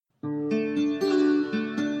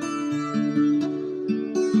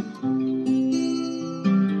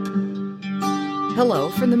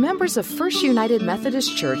Hello from the members of First United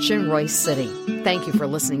Methodist Church in Royse City. Thank you for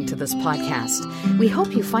listening to this podcast. We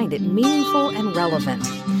hope you find it meaningful and relevant.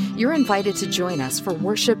 You're invited to join us for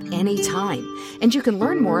worship anytime, and you can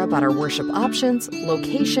learn more about our worship options,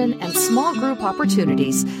 location, and small group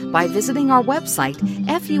opportunities by visiting our website,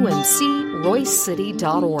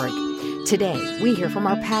 fumcroysecity.org. Today, we hear from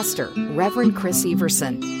our pastor, Reverend Chris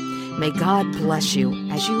Everson. May God bless you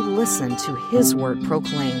as you listen to His word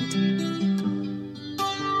proclaimed.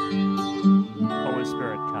 Holy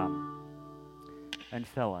Spirit, come and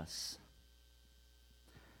fill us.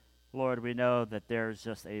 Lord, we know that there's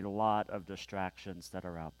just a lot of distractions that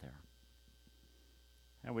are out there.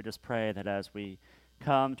 And we just pray that as we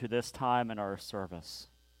come to this time in our service,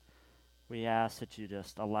 we ask that you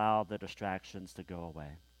just allow the distractions to go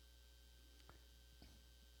away.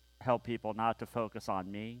 Help people not to focus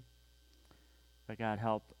on me, but God,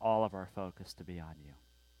 help all of our focus to be on you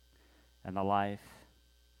and the life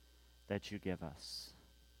that you give us.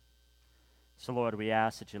 So, Lord, we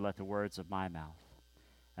ask that you let the words of my mouth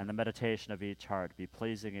and the meditation of each heart be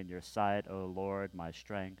pleasing in your sight, O Lord, my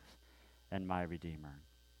strength and my Redeemer.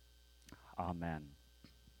 Amen.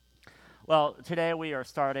 Well, today we are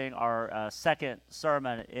starting our second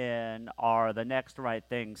sermon in our The Next Right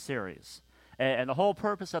Thing series. And the whole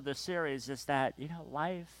purpose of this series is that,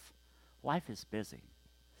 life is busy.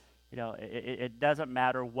 It doesn't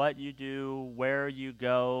matter what you do, where you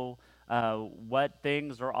go, what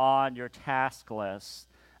things are on your task list.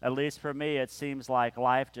 At least for me, it seems like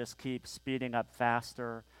life just keeps speeding up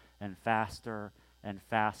faster and faster and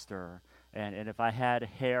faster. And if I had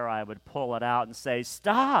hair, I would pull it out and say,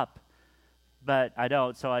 stop! But I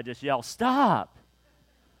don't, so I just yell, stop!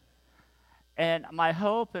 And my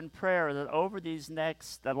hope and prayer is that over the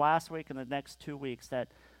last week and the next 2 weeks, that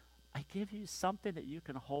I give you something that you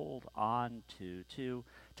can hold on to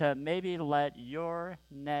maybe let your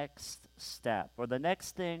next step or the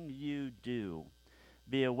next thing you do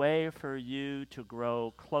be a way for you to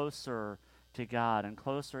grow closer to God and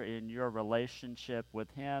closer in your relationship with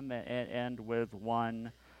Him and with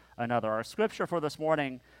one another. Our scripture for this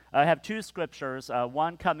morning, I have two scriptures,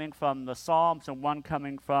 one coming from the Psalms and one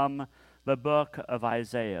coming from the book of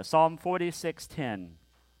Isaiah. Psalm 46:10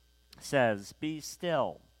 says, "Be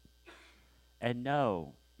still and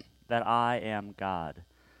know that I am God.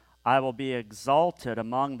 I will be exalted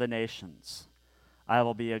among the nations. I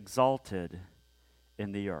will be exalted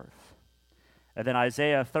in the earth." And then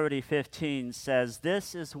Isaiah 30:15 says,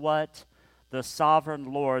 "This is what the sovereign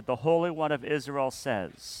Lord, the Holy One of Israel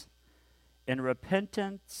says, in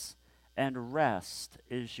repentance and rest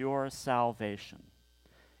is your salvation.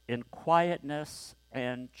 In quietness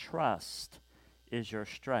and trust is your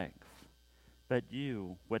strength, but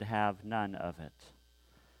you would have none of it."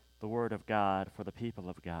 The word of God for the people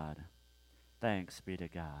of God. Thanks be to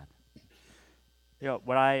God.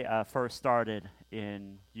 When I first started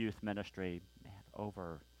in youth ministry,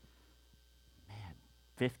 over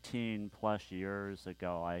 15 plus years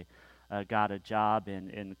ago, I got a job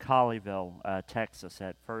in Colleyville, Texas,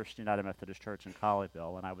 at First United Methodist Church in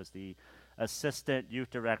Colleyville, and I was the assistant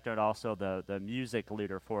youth director and also the music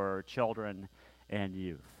leader for children and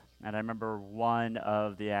youth. And I remember one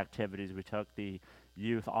of the activities, we took the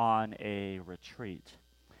youth on a retreat.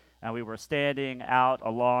 And we were standing out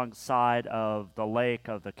alongside of the lake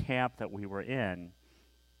of the camp that we were in.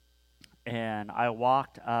 And I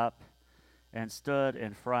walked up and stood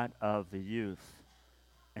in front of the youth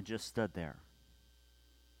and just stood there.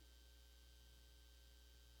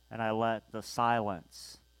 And I let the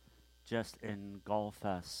silence just engulf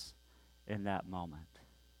us in that moment.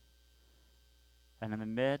 And in the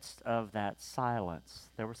midst of that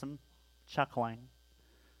silence, there was some chuckling,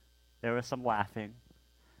 there was some laughing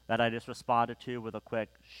that I just responded to with a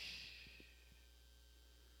quick shh.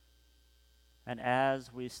 And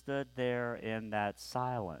as we stood there in that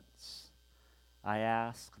silence, I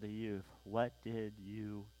asked the youth, "What did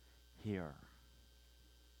you hear?"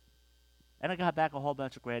 And I got back a whole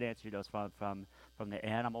bunch of great answers, from the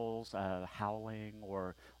animals howling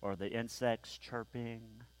or the insects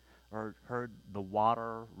chirping, or heard the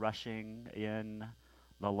water rushing in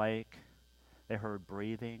the lake. They heard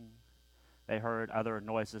breathing. They heard other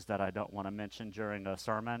noises that I don't want to mention during a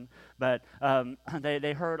sermon. But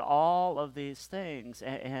they heard all of these things,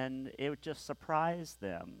 and it just surprised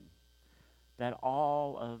them that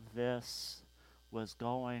all of this was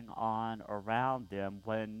going on around them,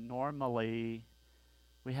 when normally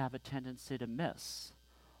we have a tendency to miss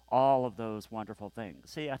all of those wonderful things.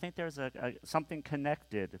 See, I think there's something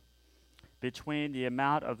connected between the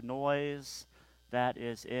amount of noise that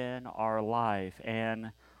is in our life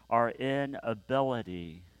and our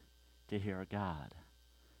inability to hear God.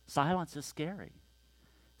 Silence is scary.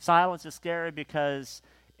 Silence is scary because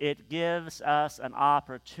it gives us an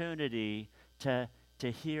opportunity to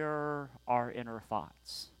hear our inner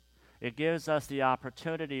thoughts. It gives us the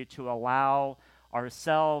opportunity to allow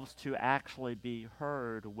ourselves to actually be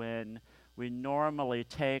heard when we normally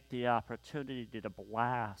take the opportunity to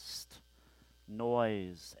blast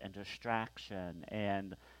noise and distraction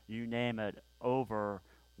and you name it over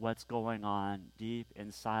what's going on deep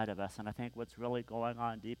inside of us. And I think what's really going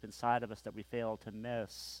on deep inside of us that we fail to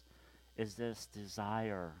miss is this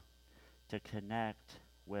desire to connect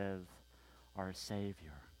with our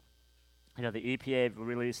Savior. You know, the EPA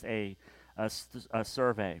released a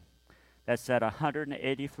survey that said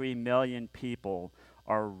 183 million people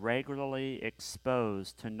are regularly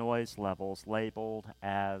exposed to noise levels labeled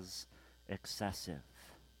as excessive.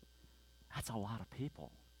 That's a lot of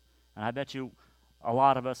people. And I bet you a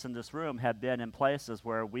lot of us in this room have been in places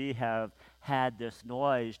where we have had this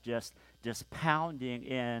noise just pounding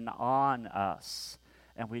in on us,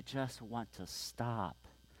 and we just want to stop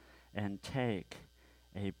and take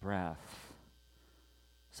a breath.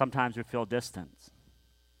 Sometimes we feel distance,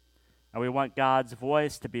 and we want God's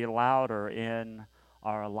voice to be louder in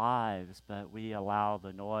our lives, but we allow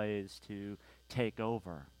the noise to take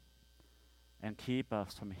over and keep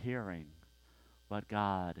us from hearing what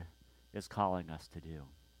God is calling us to do.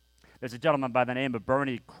 There's a gentleman by the name of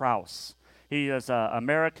Bernie Krause. He is an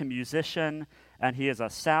American musician, and he is a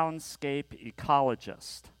soundscape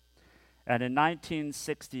ecologist. And in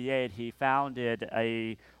 1968, he founded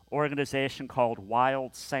an organization called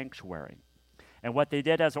Wild Sanctuary. And what they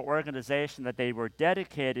did as an organization, that they were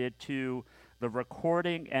dedicated to the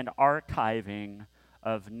recording and archiving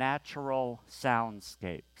of natural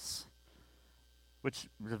soundscapes, which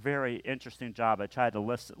was a very interesting job. I tried to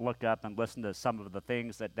look up and listen to some of the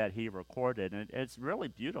things that he recorded, and it's really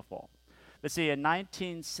beautiful. But see, in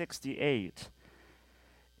 1968,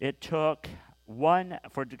 it took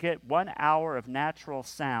to get 1 hour of natural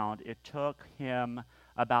sound, it took him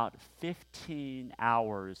about 15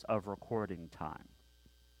 hours of recording time.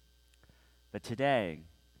 But today,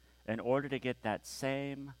 in order to get that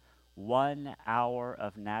same 1 hour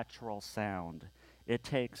of natural sound, it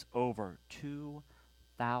takes over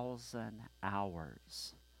 2,000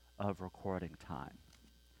 hours of recording time.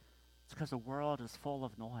 It's because the world is full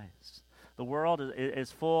of noise. The world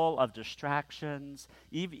is full of distractions,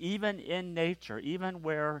 even in nature, even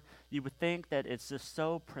where you would think that it's just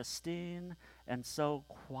so pristine and so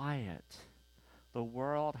quiet. The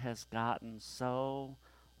world has gotten so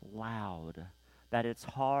loud that it's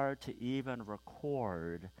hard to even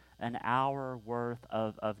record an hour worth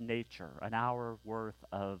of nature, an hour worth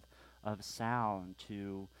of sound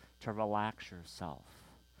to relax yourself.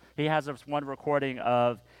 He has this one recording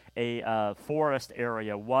of a forest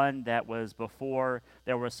area, one that was before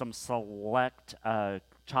there was some select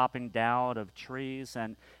chopping down of trees,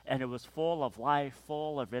 and it was full of life,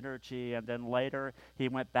 full of energy. And then later he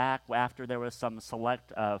went back after there was some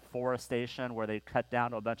select forestation where they cut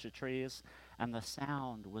down a bunch of trees, and the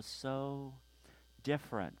sound was so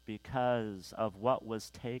different because of what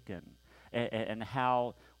was taken and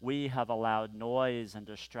how we have allowed noise and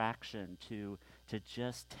distraction to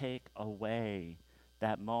just take away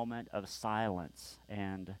that moment of silence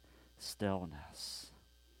and stillness.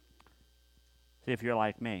 See, if you're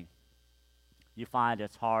like me, you find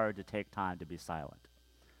it's hard to take time to be silent.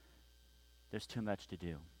 There's too much to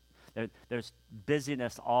do. There's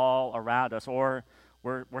busyness all around us, or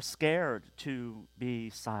we're scared to be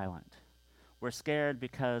silent. We're scared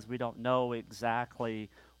because we don't know exactly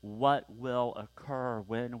what will occur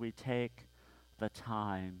when we take the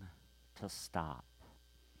time to stop.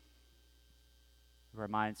 It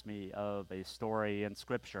reminds me of a story in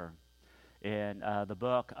Scripture in the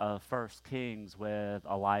book of 1 Kings with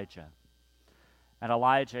Elijah. And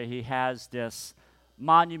Elijah, he has this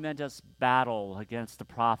monumentous battle against the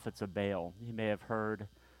prophets of Baal. You may have heard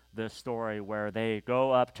this story where they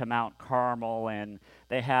go up to Mount Carmel and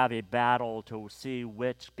they have a battle to see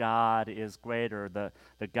which God is greater,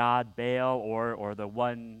 the God Baal or the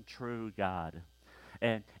one true God.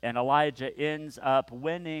 And Elijah ends up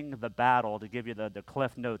winning the battle, to give you the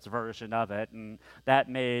Cliff Notes version of it, and that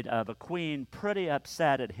made the queen pretty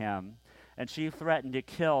upset at him, and she threatened to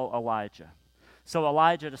kill Elijah. So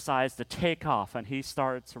Elijah decides to take off, and he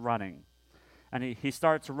starts running. And he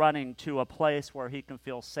starts running to a place where he can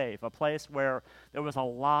feel safe, a place where there was a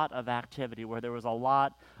lot of activity, where there was a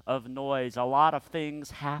lot of noise, a lot of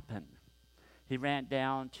things happen. He ran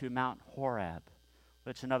down to Mount Horeb,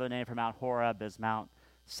 which another name for Mount Horeb is Mount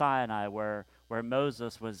Sinai, where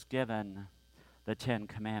Moses was given the Ten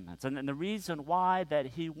Commandments. And the reason why that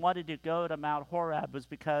he wanted to go to Mount Horeb was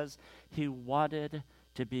because he wanted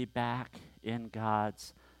to be back in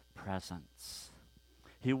God's presence.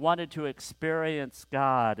 He wanted to experience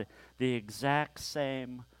God the exact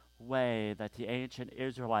same way that the ancient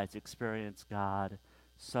Israelites experienced God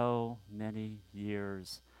so many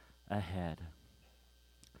years ahead.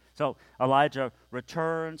 So Elijah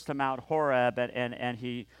returns to Mount Horeb, and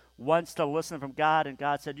he wants to listen from God, and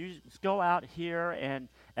God said, you just go out here, and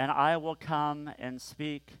I will come and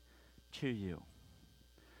speak to you.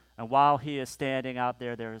 And while he is standing out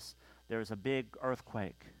there, there's a big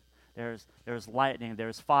earthquake. There's lightning,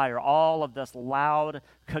 there's fire, all of this loud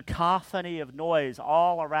cacophony of noise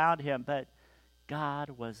all around him, but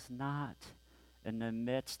God was not in the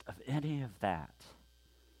midst of any of that.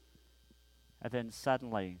 And then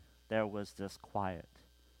suddenly there was this quiet.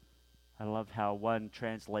 I love how one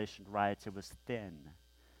translation writes, it was thin.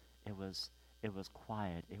 It was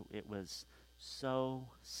quiet. It was so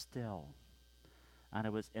still. And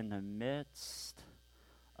it was in the midst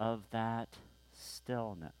of that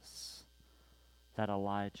stillness that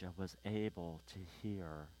Elijah was able to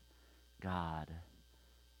hear God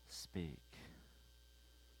speak.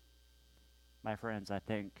 My friends, I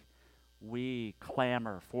think we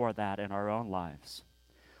clamor for that in our own lives.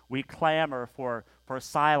 We clamor for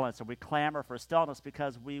silence, and we clamor for stillness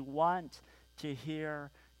because we want to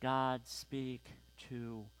hear God speak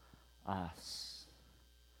to us.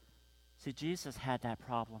 See, Jesus had that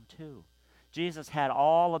problem too. Jesus had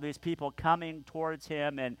all of these people coming towards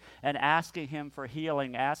him and asking him for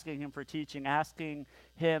healing, asking him for teaching, asking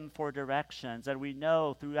him for directions. And we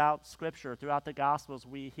know throughout Scripture, throughout the Gospels,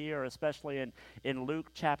 we hear, especially in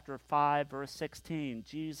Luke chapter 5, verse 16,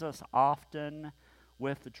 Jesus often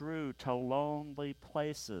withdrew to lonely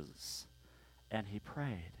places and he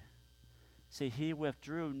prayed. See, he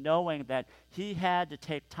withdrew knowing that he had to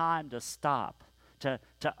take time to stop, to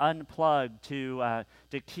unplug,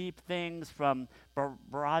 to keep things from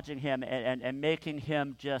barraging him and making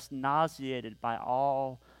him just nauseated by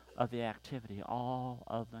all of the activity, all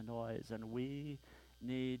of the noise. And we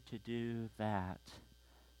need to do that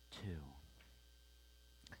too.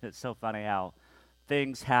 It's so funny how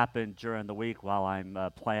things happen during the week while I'm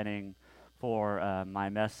planning for my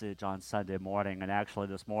message on Sunday morning. And actually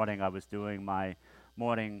this morning I was doing my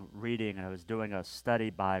morning reading, and I was doing a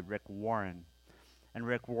study by Rick Warren. And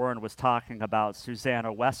Rick Warren was talking about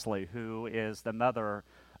Susanna Wesley, who is the mother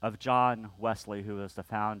of John Wesley, who is the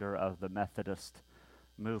founder of the Methodist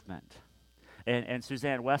movement. And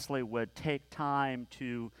Susanna Wesley would take time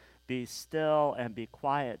to be still and be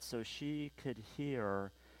quiet so she could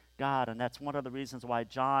hear God. And that's one of the reasons why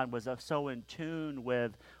John was so in tune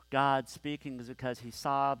with God speaking, is because he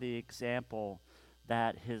saw the example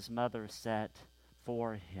that his mother set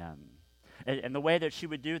for him. And the way that she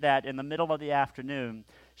would do that, in the middle of the afternoon,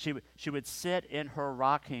 she would sit in her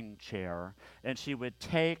rocking chair, and she would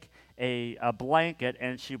take a blanket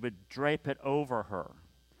and she would drape it over her.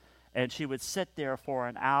 And she would sit there for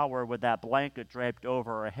an hour with that blanket draped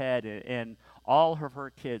over her head, and all of her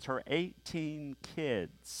kids, her 18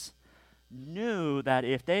 kids, knew that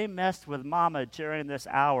if they messed with Mama during this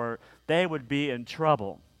hour, they would be in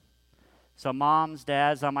trouble. So moms,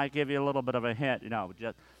 dads, I might give you a little bit of a hint,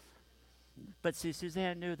 But see,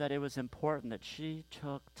 Suzanne knew that it was important that she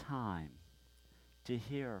took time to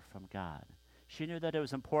hear from God. She knew that it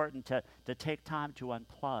was important to take time to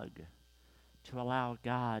unplug, to allow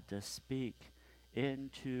God to speak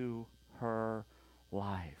into her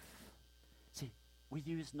life. See, we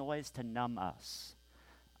use noise to numb us.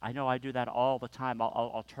 I know I do that all the time.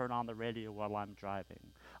 I'll turn on the radio while I'm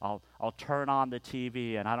driving. I'll turn on the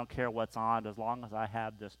TV, and I don't care what's on as long as I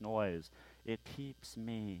have this noise. It keeps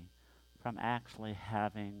me from actually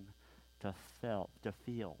having to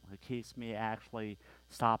feel. It keeps me actually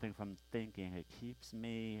stopping from thinking. It keeps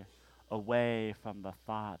me away from the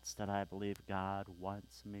thoughts that I believe God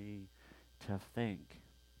wants me to think.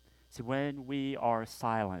 See, when we are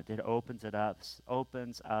silent, it opens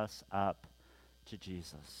us up to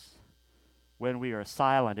Jesus. When we are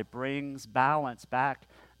silent, it brings balance back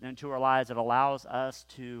into our lives. It allows us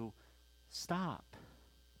to stop,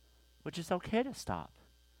 which is okay to stop,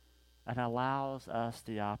 and allows us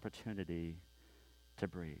the opportunity to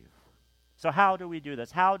breathe. So how do we do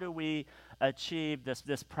this? How do we achieve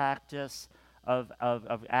this practice of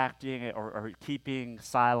acting or keeping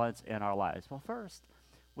silence in our lives? Well, first,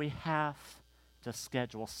 we have to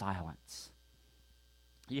schedule silence.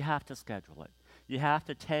 You have to schedule it. You have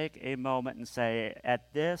to take a moment and say,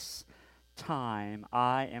 at this time,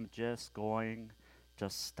 I am just going to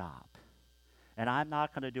stop. And I'm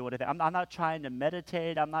not going to do anything. I'm not trying to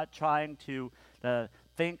meditate. I'm not trying to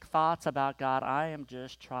think thoughts about God. I am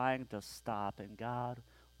just trying to stop, and God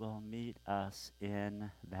will meet us in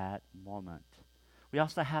that moment. We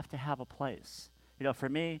also have to have a place. You know, for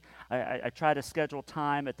me, I try to schedule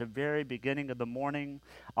time at the very beginning of the morning.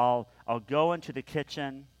 I'll go into the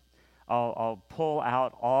kitchen. I'll pull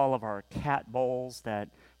out all of our cat bowls that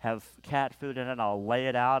have cat food in it. I'll lay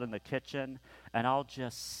it out in the kitchen, and I'll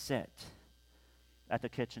just sit at the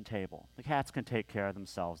kitchen table. The cats can take care of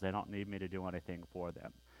themselves. They don't need me to do anything for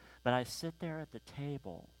them. But I sit there at the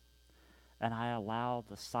table, and I allow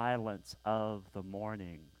the silence of the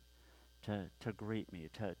morning to greet me,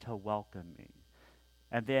 to welcome me.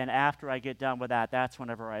 And then after I get done with that, that's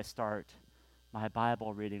whenever I start my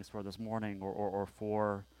Bible readings for this morning or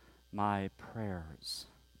for my prayers.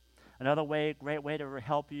 Another great way to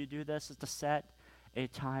help you do this is to set a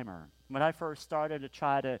timer. When I first started to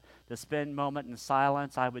try to spend a moment in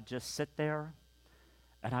silence, I would just sit there,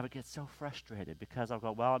 and I would get so frustrated because I'll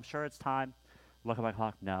go, well, I'm sure it's time. Look at my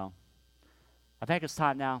clock. No. I think it's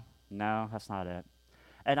time now. No, that's not it.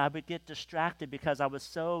 And I would get distracted because I was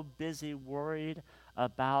so busy worried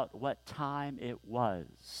about what time it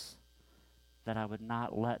was that I would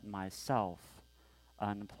not let myself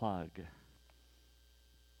unplug.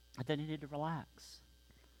 And then you need to relax.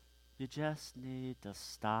 You just need to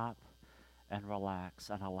stop and relax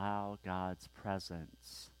and allow God's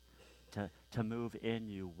presence to move in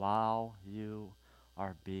you while you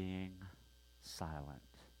are being silent.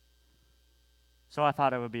 So I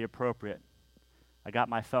thought it would be appropriate. I got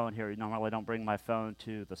my phone here. Normally I don't bring my phone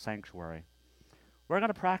to the sanctuary. We're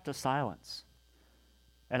going to practice silence.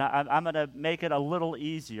 And I'm going to make it a little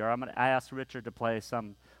easier. I asked Richard to play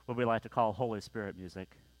some, what we like to call Holy Spirit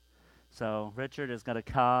music. So Richard is going to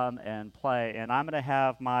come and play, and I'm going to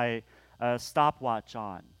have my stopwatch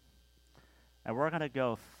on. And we're going to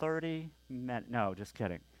go 30 minutes. No, just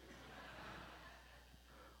kidding.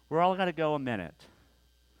 We're all going to go a minute.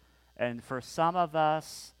 And for some of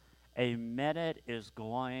us, a minute is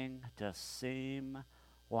going to seem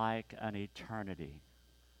like an eternity.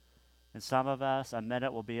 And some of us, a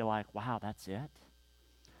minute will be like, wow, that's it?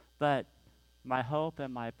 But my hope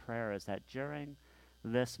and my prayer is that during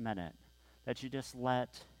this minute, that you just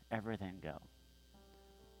let everything go.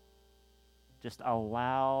 Just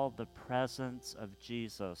allow the presence of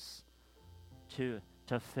Jesus to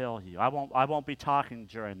fill you. I won't be talking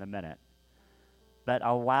during the minute, but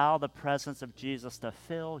allow the presence of Jesus to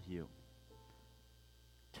fill you,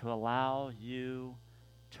 to allow you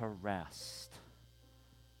to rest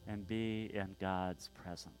and be in God's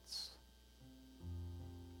presence.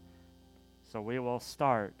 So we will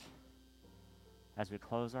start as we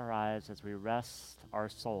close our eyes, as we rest our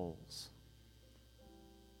souls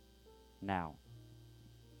now.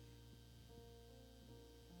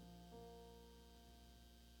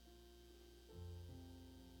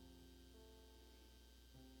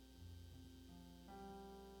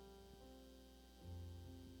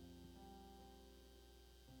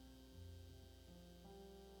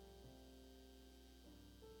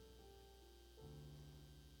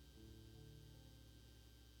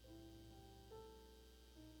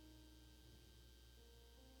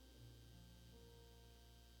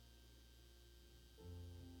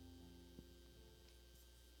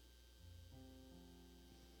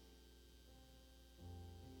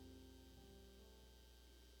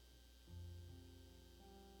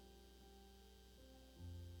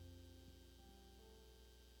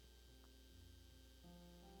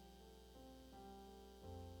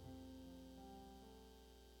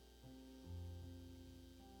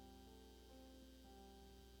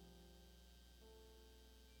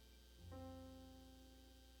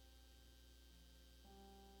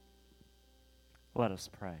 Let us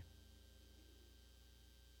pray.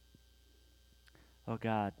 Oh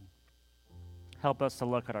God, help us to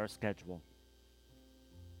look at our schedule.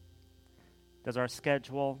 Does our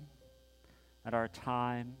schedule and our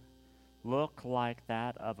time look like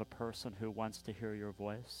that of a person who wants to hear your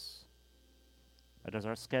voice? Or does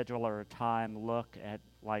our schedule or our time look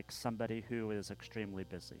like somebody who is extremely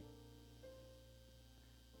busy,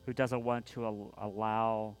 who doesn't want to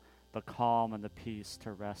allow the calm and the peace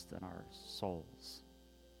to rest in our souls?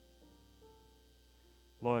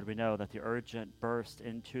 Lord, we know that the urgent burst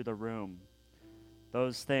into the room,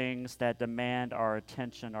 those things that demand our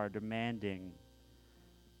attention are demanding,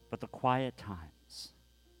 but the quiet times,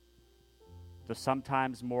 the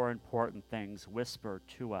sometimes more important things whisper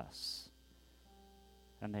to us,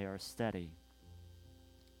 and they are steady,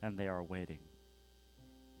 and they are waiting.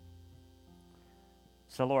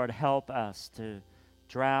 So Lord, help us to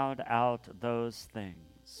drown out those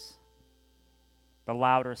things the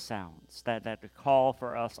louder sounds that calls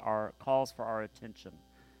for our attention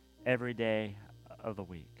every day of the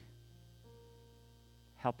week.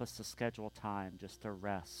 Help us to schedule time just to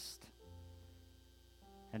rest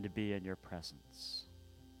and to be in your presence.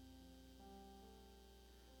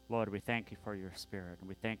 Lord, we thank you for your Spirit, and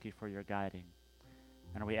we thank you for your guiding.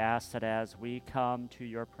 And we ask that as we come to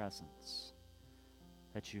your presence,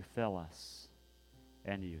 that you fill us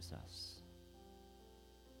and use us.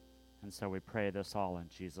 And so we pray this all in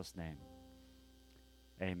Jesus' name.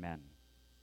 Amen.